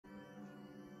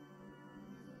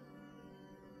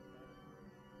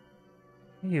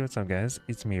Hey, what's up, guys?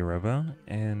 It's me, Robo,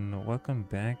 and welcome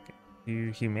back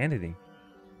to Humanity.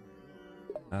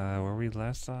 Where we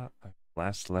last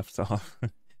left off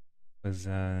was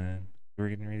we were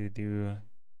getting ready to do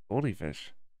Goldie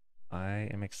Fish. I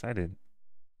am excited.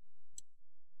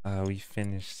 We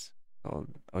finished. Oh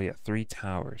yeah, Three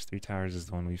Towers. Three Towers is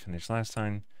the one we finished last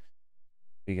time.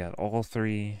 We got all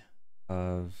three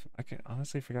of.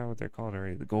 Honestly forgot what they're called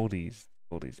already. The Goldies.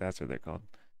 Goldies. That's what they're called.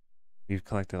 We've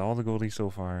collected all the Goldies so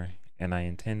far, and I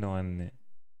intend on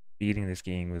beating this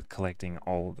game with collecting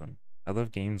all of them. I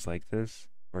love games like this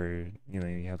where you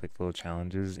have like little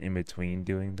challenges in between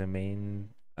doing the main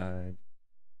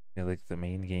like the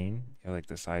main game. You have like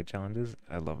the side challenges.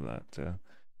 I love that. So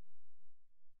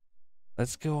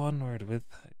let's go onward with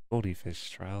Goldie Fish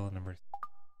trial number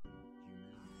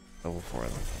level 4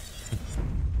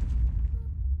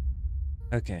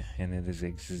 Okay, and it is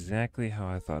exactly how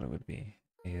I thought it would be.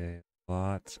 A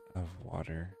lot of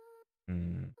water.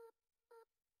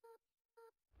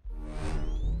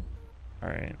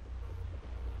 Alright.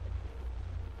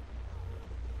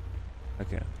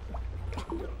 Okay.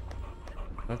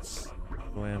 Let's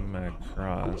swim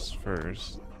across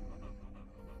first.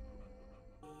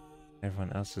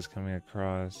 Everyone else is coming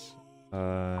across.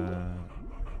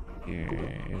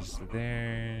 Here is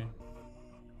there.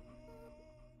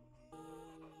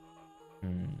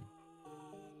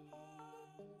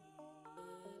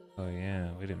 Oh yeah,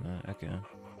 wait a minute, okay.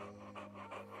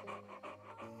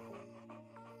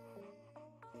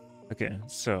 Okay,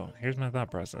 so here's my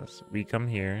thought process. We come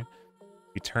here,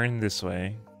 we turn this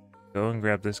way, go and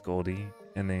grab this Goldie,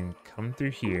 and then come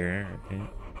through here, okay?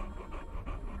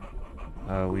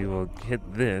 We will hit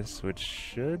this, which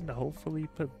should hopefully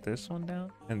put this one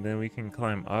down, and then we can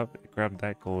climb up, grab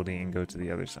that Goldie, and go to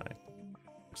the other side.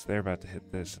 So they're about to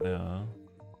hit this now.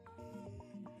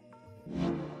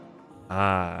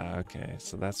 Ah, okay,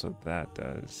 so that's what that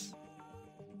does.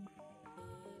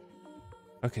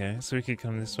 Okay, so we could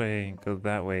come this way, go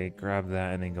that way, grab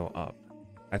that, and then go up.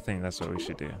 I think that's what we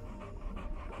should do.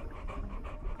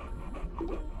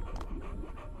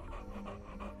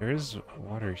 There is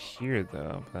water here,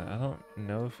 though, but I don't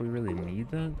know if we really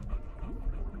need that.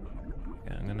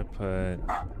 Yeah, I'm gonna put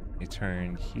a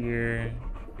turn here,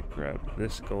 grab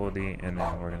this Goldie, and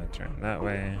then we're gonna turn that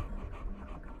way.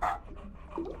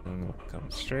 And we'll come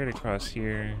straight across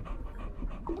here.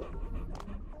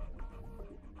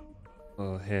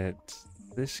 We'll hit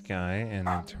this guy and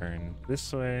then turn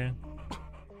this way.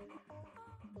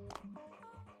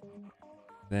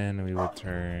 Then we will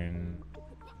turn...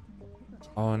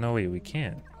 Oh, no, wait, we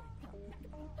can't.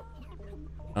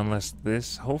 Unless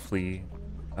this, hopefully...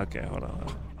 Okay, hold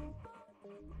on.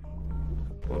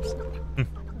 Whoops.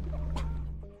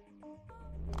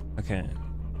 Okay.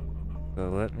 So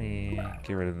let me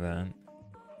get rid of that.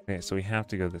 Okay, so we have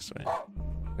to go this way.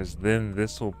 Because then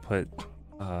this will put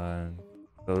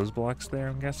those blocks there,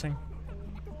 I'm guessing.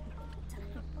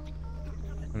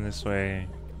 And this way,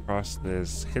 cross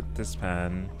this, hit this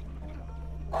pad. And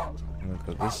we'll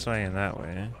go this way and that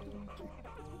way.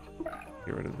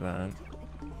 Get rid of that.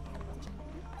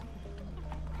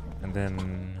 And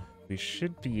then we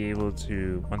should be able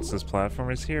to, once this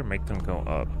platform is here, make them go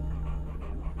up.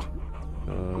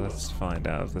 So let's find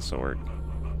out if this will work.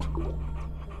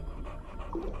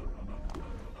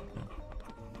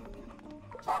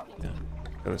 Yeah,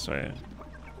 go this way.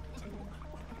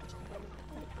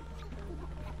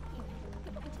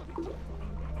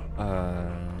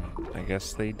 I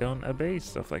guess they don't obey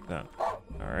stuff like that.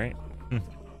 Alright.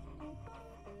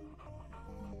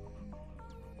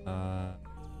 Go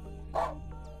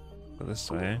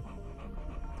this way.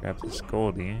 Grab this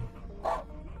Goldie.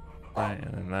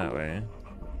 And then that way.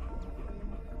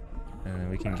 And then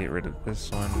we can get rid of this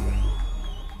one.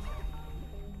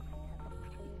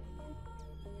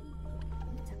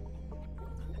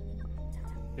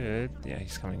 Good. Yeah,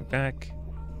 he's coming back.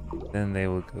 Then they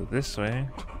will go this way.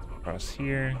 Across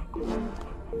here.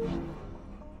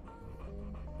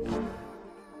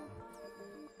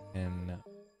 And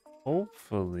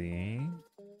hopefully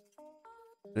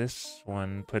this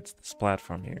one puts this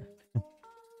platform here.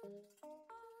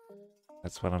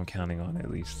 That's what I'm counting on,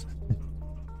 at least.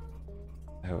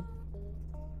 I hope.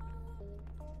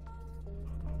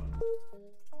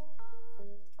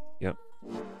 Yep.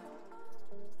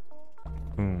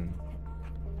 Boom.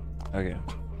 Okay.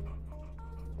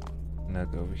 Now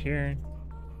go over here.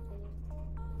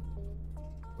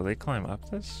 Will they climb up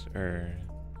this, or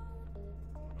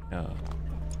no?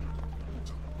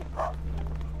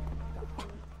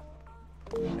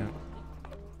 Yeah.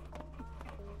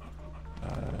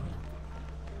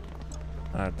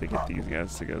 I have to get these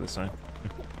guys to go this way.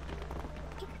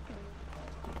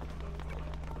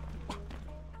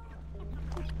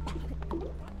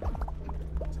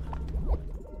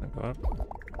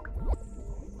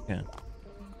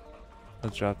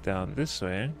 Let's drop down this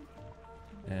way.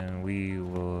 And we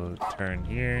will turn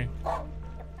here.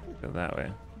 Go that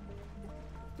way.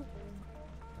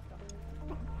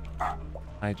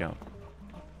 High jump.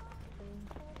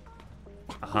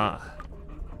 Aha.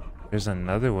 There's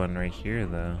another one right here,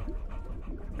 though.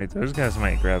 Wait, those guys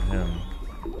might grab him.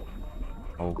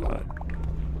 Oh, God.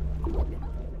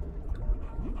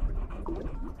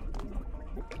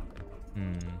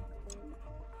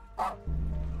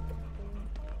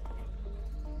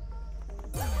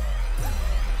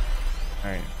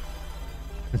 Alright.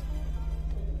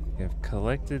 We have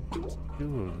collected 2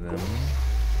 of them.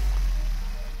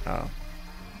 Oh.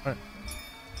 What?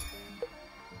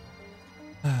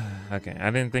 Okay,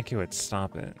 I didn't think he would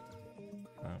stop it.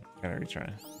 Gotta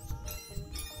retry.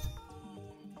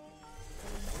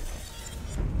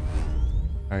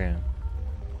 Okay.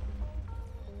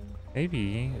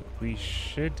 Maybe we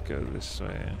should go this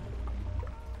way.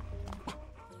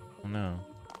 Oh no.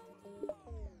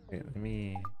 Wait, let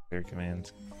me clear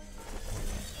commands.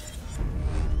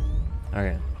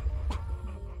 Okay.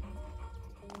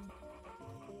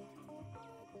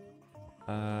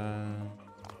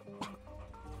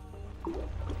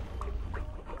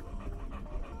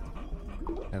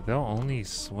 Yeah, they'll only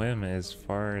swim as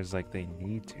far as like they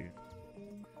need to.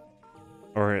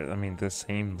 Or, I mean, the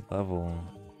same level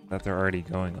that they're already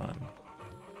going on.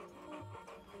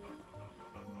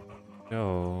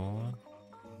 So...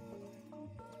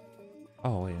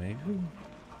 Oh, wait, maybe?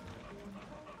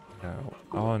 No.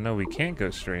 Oh, no, we can't go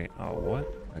straight. Oh, what?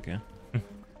 Okay.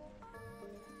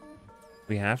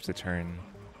 We have to turn.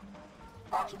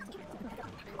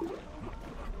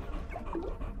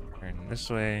 Turn this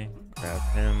way. Grab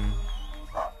him.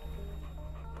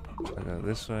 I'll go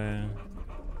this way.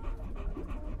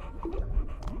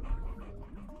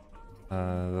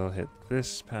 They'll hit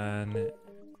this pad.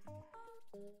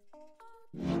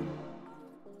 And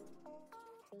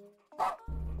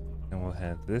we'll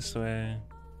head this way.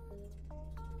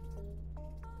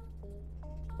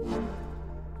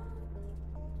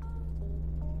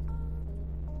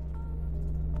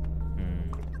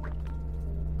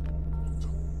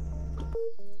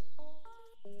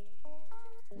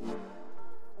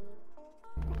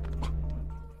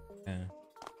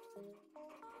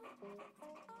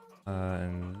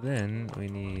 And then we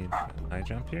need a high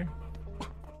jump here.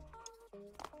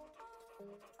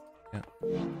 Yeah.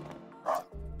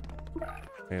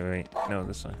 Wait, no,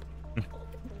 this one.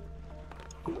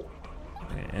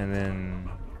 Okay, and then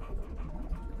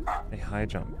a high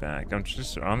jump back. I'm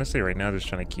just honestly right now just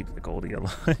trying to keep the Goldie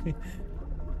alive.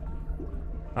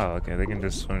 Oh, okay, they can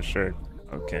just swim straight.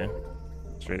 Okay,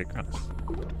 straight across.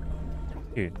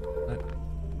 Dude, what?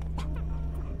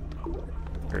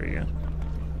 There we go.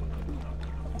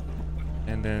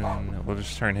 And then we'll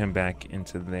just turn him back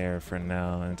into there for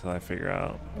now until I figure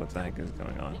out what the heck is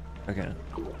going on. Okay.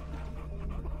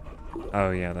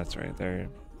 Oh yeah, that's right. They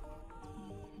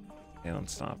don't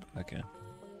stop. Okay.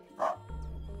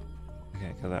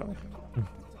 Okay, go that way.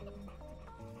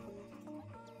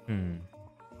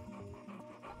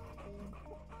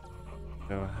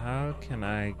 So how can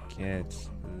I get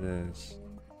this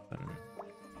button?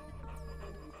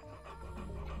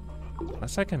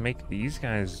 Unless I can make these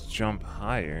guys jump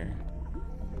higher.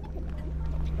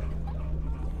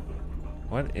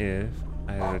 What if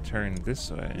I had to turn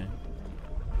this way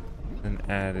and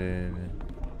added...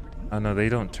 Oh no, they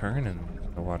don't turn in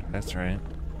the water. That's right.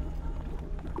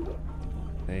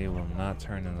 They will not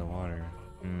turn in the water.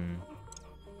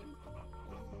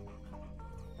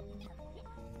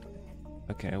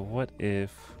 Okay, what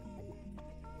if...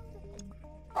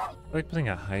 I like putting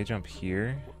a high jump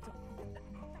here.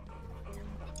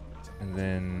 And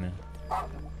then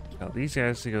tell these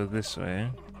guys to go this way.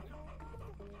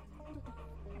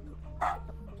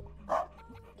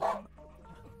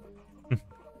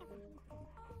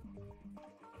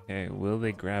 Okay, will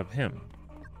they grab him?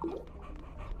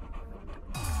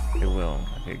 They will.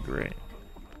 Okay, great.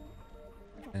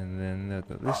 And then they'll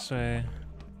go this way.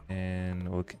 And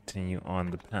we'll continue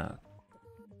on the path.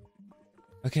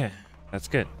 Okay, that's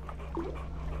good.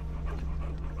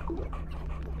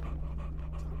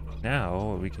 Now,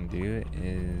 what we can do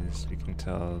is we can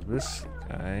tell this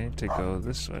guy to go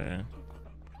this way.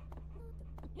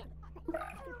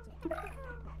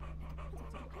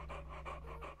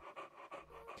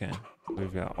 Okay,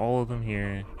 we've got all of them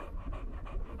here.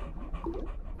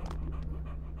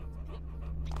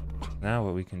 Now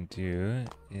what we can do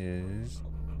is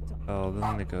tell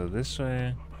them to go this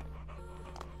way,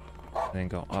 and then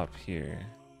go up here.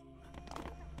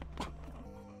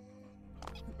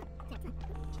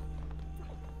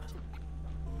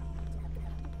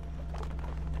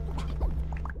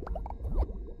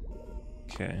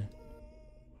 Okay.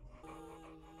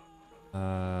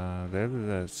 They're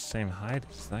the same height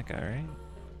as that guy, right?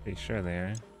 Pretty sure they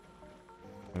are.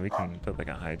 We can put like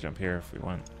a high jump here if we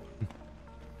want.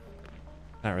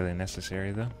 Not really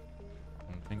necessary though,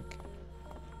 I don't think.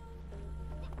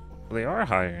 Well, they are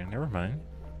higher, never mind.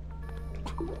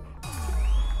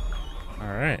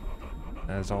 Alright,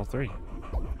 that's all three.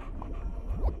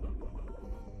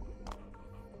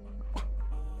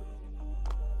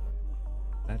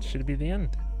 That should be the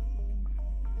end.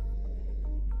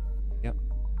 Yep,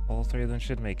 all three of them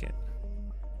should make it.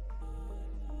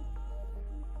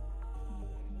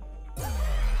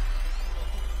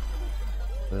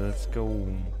 Let's go.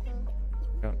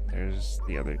 Oh, there's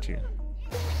the other two.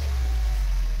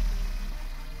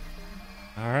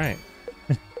 Alright.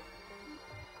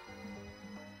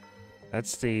 That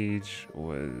stage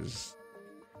was...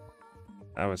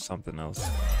 that was something else.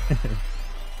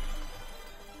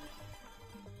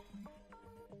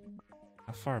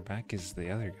 How far back is the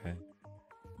other guy?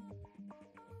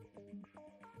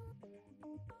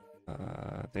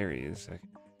 There he is. I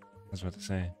was about to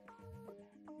say.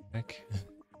 Heck.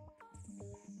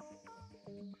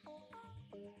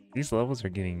 These levels are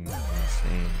getting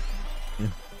insane.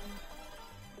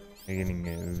 They're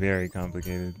getting very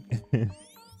complicated.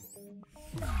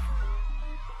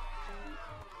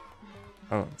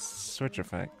 Oh, switch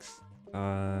effects.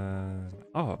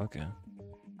 Oh, okay.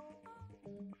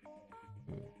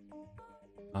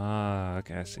 Ah,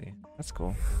 okay, I see. That's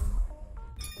cool.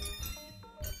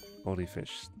 Goldie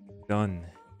fish. Done.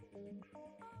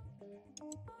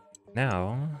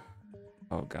 Now...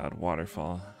 oh god,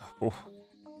 waterfall. Oh,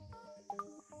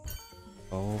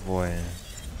 oh boy.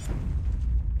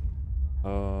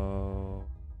 Oh...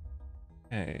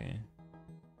 okay.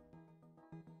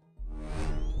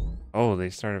 Oh, they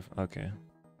started... okay.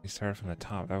 They started from the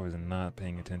top. I was not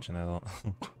paying attention at all.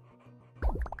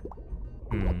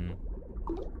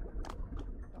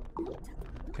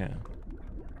 Okay.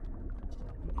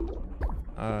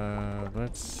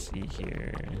 Let's see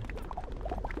here.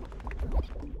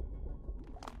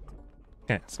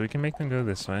 Okay, so we can make them go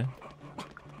this way.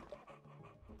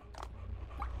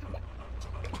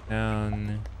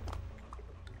 Down.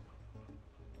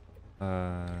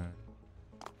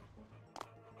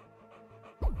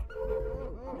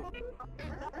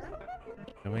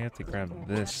 Then we have to grab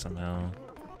this somehow.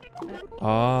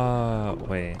 Oh,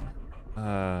 wait.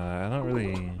 I don't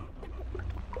really...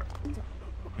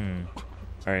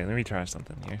 Alright, let me try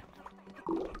something here.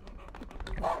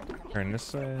 Turn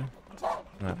this way.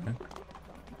 Okay.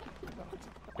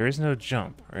 There is no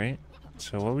jump, right?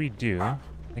 So what we do, I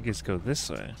think, is go this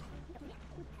way.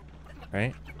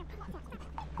 Right?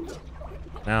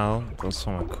 Now, go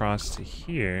swim across to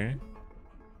here.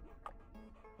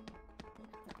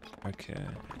 Okay,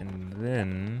 and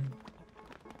then...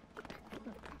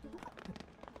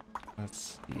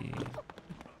 let's see.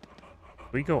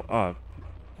 If we go up.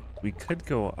 We could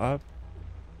go up.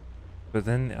 But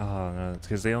then, oh no, it's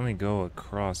because they only go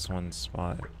across one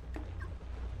spot.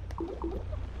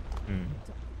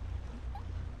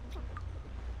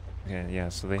 Okay, yeah,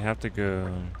 so they have to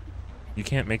go... you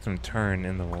can't make them turn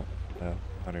in the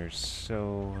water,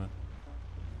 so...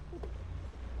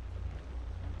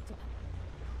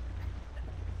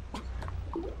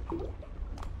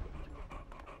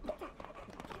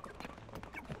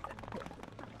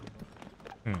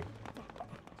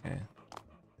 okay.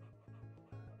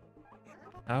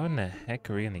 How in the heck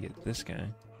are we gonna get this guy?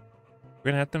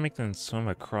 We're gonna have to make them swim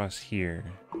across here.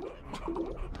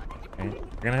 Okay.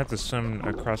 We're gonna have to swim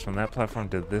across from that platform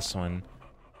to this one.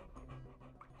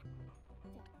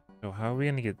 So how are we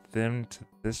gonna get them to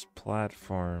this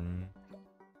platform?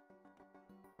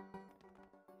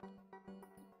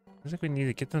 Looks like we need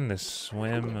to get them to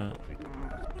swim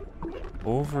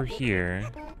over here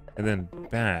and then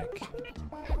back.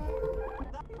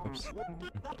 Oops.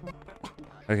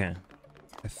 Okay.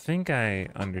 I think I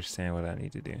understand what I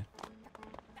need to do.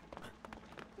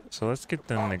 So let's get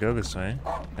them to go this way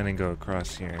and then go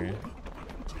across here.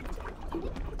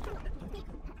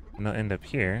 And they'll end up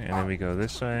here, and then we go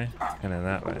this way and then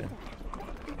that way.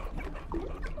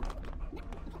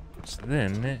 Which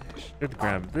then should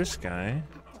grab this guy.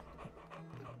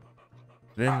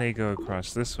 Then they go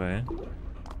across this way.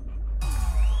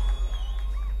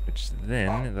 Which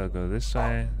then they'll go this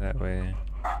way, that way,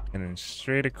 and then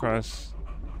straight across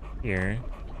here.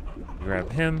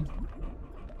 Grab him.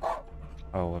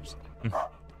 Oh, whoops.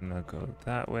 And they'll go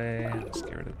that way. Let's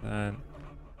get rid of that.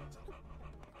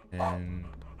 And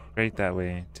straight that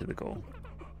way to the goal.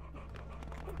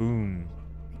 Boom.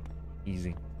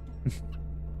 Easy. This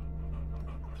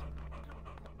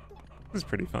is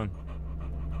pretty fun.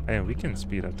 Hey, we can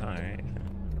speed up time,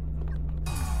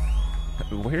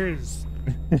 right? Where's...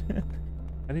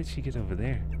 How did she get over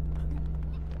there?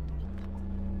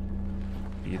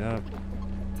 Speed up.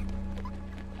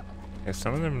 Yeah,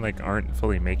 some of them, like, aren't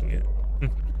fully making it.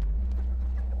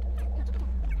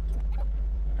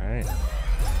 Alright.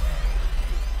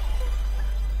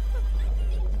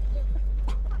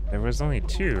 There was only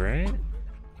 2, right?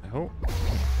 I hope.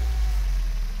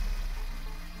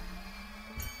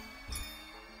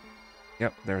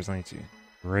 Yep, there was only 2.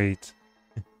 Great.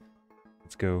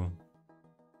 Let's go.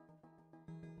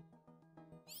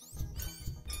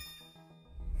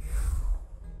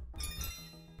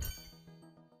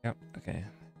 Yep, okay.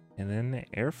 And then the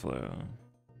airflow.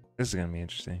 This is gonna be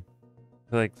interesting. I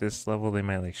feel like this level they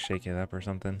might like shake it up or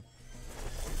something.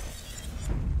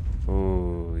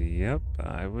 Oh, yep,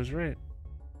 I was right.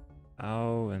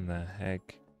 How in the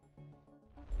heck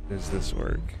does this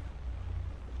work?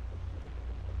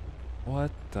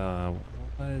 What the...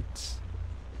 what?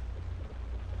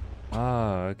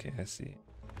 Oh, okay, I see.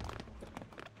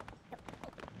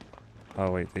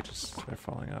 Oh wait, they're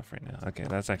falling off right now. Okay,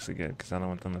 that's actually good, because I don't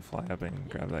want them to fly up and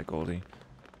grab that Goldie.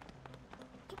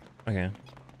 Okay.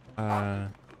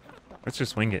 Let's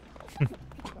just wing it.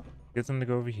 Get them to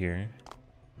go over here.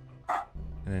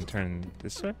 And then turn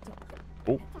this way?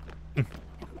 Oh.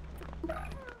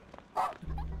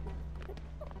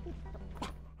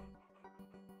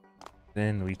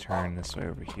 Then we turn this way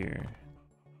over here.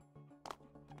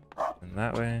 And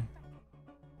that way.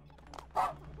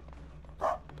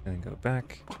 And then go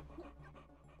back.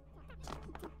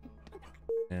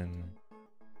 And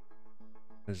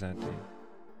what does that do?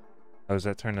 Oh, does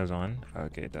that turn those on?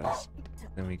 Okay, it does.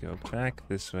 Then we go back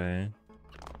this way.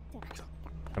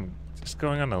 I'm just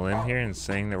going on a limb here and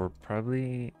saying that we're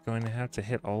probably going to have to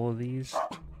hit all of these.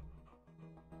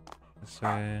 This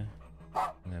way.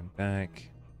 And then back.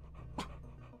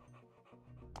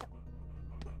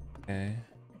 Okay.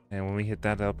 And when we hit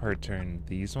that, that'll probably turn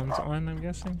these ones on, I'm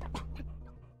guessing?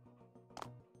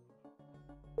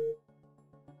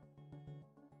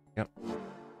 Yep.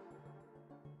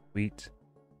 Sweet.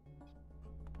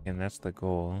 And that's the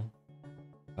goal.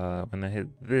 When I hit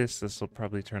this, this will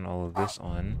probably turn all of this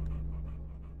on.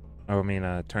 Oh, I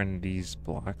mean, turn these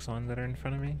blocks on that are in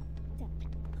front of me.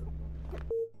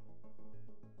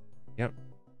 Yep.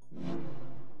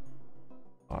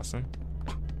 Awesome.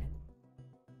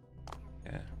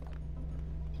 Yeah.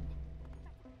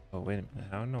 Oh, wait a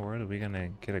minute. How in the world are we gonna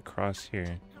get across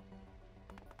here?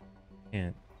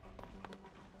 Can't.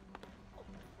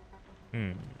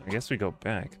 I guess we go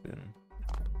back then.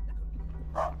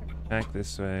 Back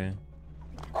this way.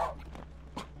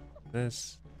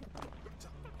 This.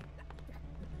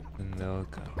 And they'll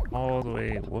come all the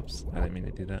way. Whoops, I didn't mean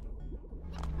to do that.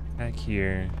 Back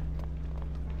here.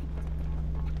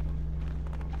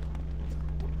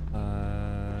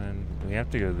 And we have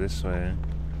to go this way.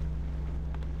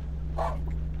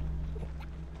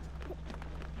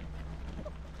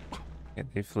 Okay,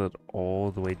 they float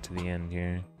all the way to the end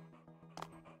here.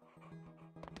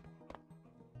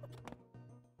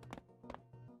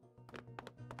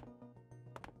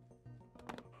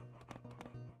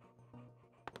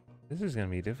 This is gonna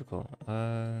be difficult.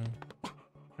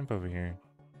 Jump over here.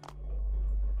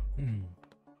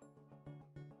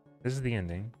 This is the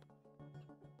ending.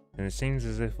 And it seems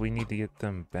as if we need to get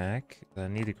them back. I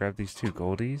need to grab these 2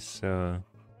 goldies, so...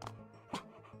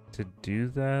 to do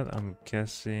that, I'm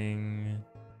guessing...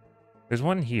 there's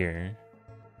one here.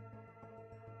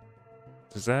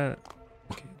 Does that...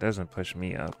 okay, it doesn't push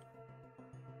me up.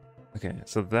 Okay,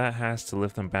 so that has to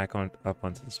lift them back on up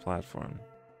onto this platform.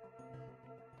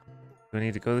 We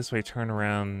need to go this way, turn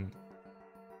around,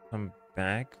 come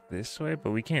back this way,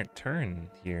 but we can't turn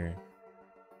here.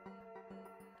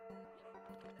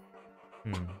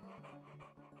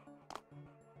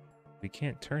 We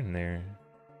can't turn there.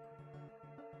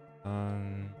 Well,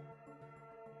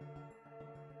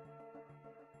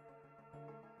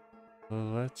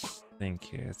 let's think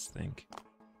here, let's think.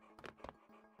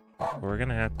 We're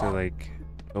gonna have to, like,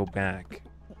 go back.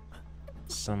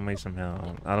 Some way,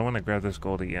 somehow. I don't want to grab this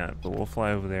Goldie yet, but we'll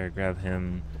fly over there, grab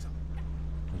him,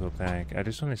 and go back. I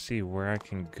just want to see where I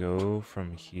can go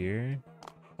from here.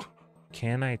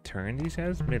 Can I turn these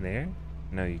guys mid-air?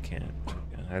 No, you can't.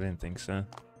 Okay, I didn't think so.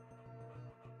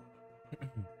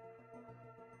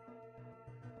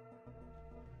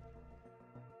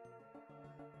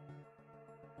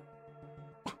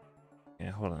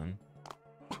 Yeah, hold on.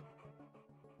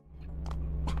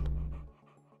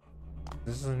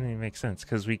 This doesn't even make sense,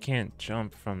 because we can't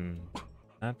jump from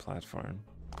that platform.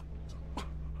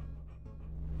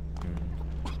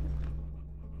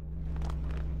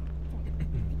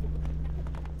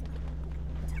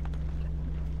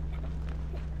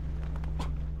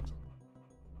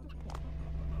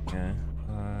 Yeah.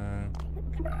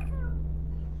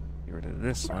 Get rid of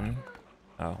this one.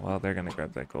 Oh, well, they're gonna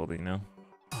grab that gold, you know.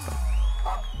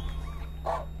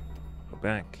 Go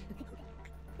back.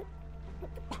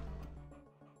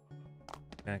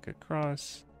 Back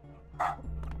across.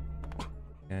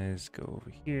 Guys, go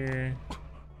over here.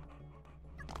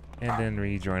 And then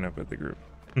rejoin up with the group.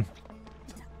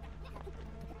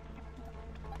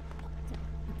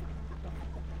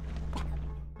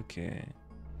 Okay.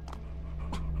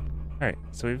 Alright,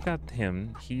 so we've got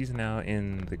him. He's now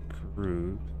in the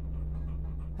group.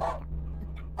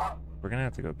 We're gonna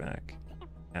have to go back.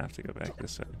 Have to go back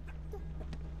this way.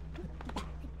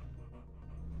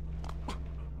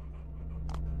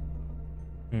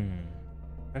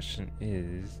 Question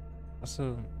is,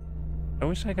 also, I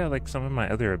wish I got like some of my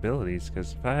other abilities,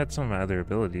 because if I had some of my other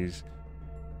abilities,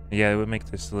 yeah, it would make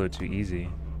this a little too easy.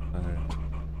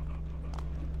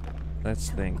 Let's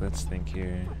think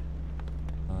here.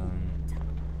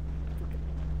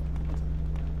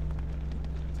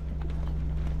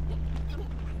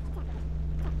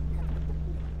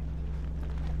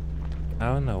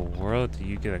 How in the world do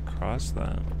you get across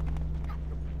that?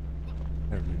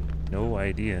 I have no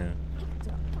idea.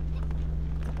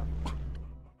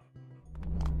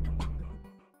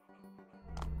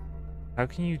 How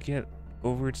can you get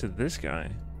over to this guy?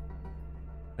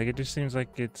 Like, it just seems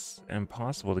like it's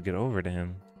impossible to get over to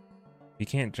him. We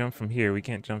can't jump from here, we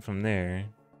can't jump from there.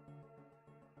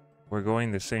 We're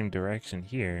going the same direction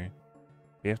here.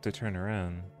 We have to turn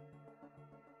around.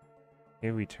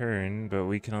 Here we turn, but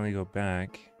we can only go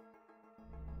back.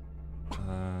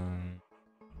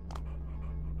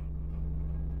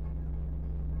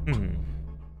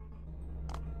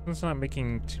 It's not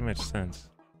making too much sense.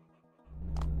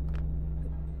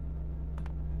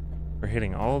 We're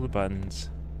hitting all the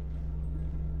buttons.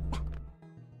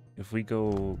 If we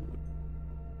go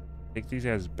take these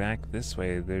guys back this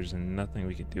way, there's nothing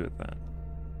we can do with that.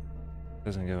 It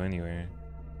doesn't go anywhere.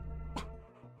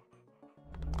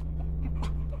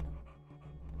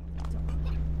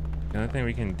 The only thing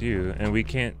we can do, and we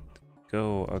can't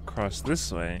go across this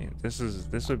way. This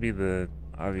would be the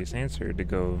obvious answer, to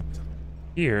go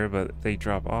here, but they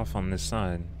drop off on this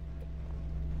side.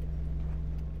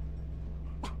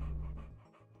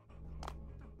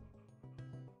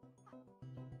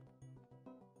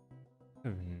 I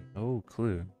have no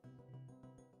clue.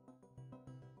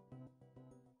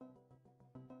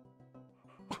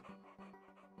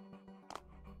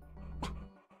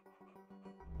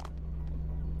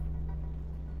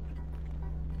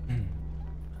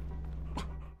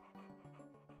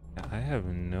 I have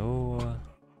no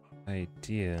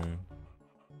idea.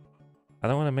 I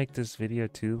don't want to make this video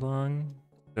too long,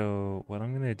 so what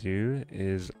I'm gonna do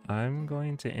is I'm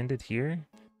going to end it here.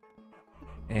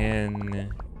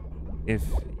 And if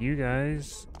you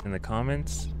guys in the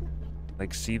comments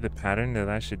like see the pattern that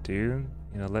I should do,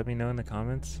 you know, let me know in the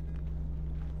comments.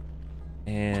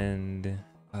 And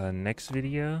next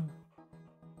video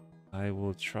I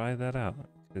will try that out,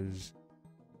 because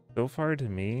so far to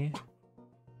me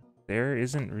there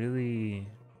isn't really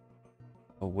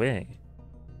a way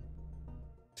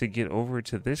to get over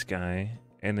to this guy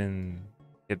and then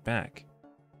get back.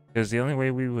 Because the only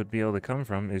way we would be able to come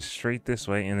from is straight this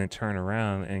way and then turn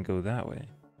around and go that way.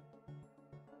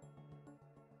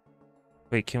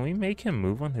 Wait, can we make him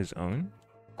move on his own?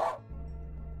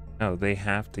 No, they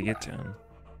have to get to him.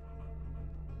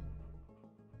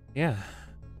 Yeah,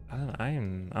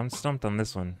 I'm stumped on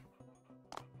this one.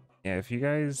 Yeah, if you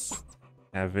guys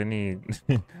have any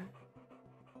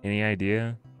any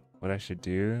idea what I should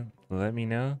do, let me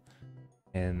know,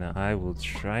 and I will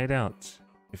try it out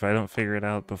if I don't figure it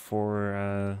out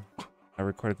before I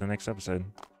record the next episode.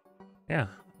 Yeah,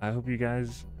 I hope you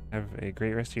guys have a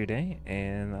great rest of your day,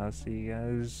 and I'll see you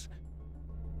guys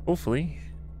hopefully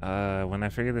when I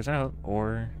figure this out,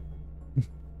 or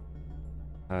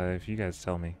if you guys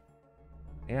tell me.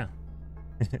 Yeah.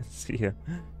 See ya.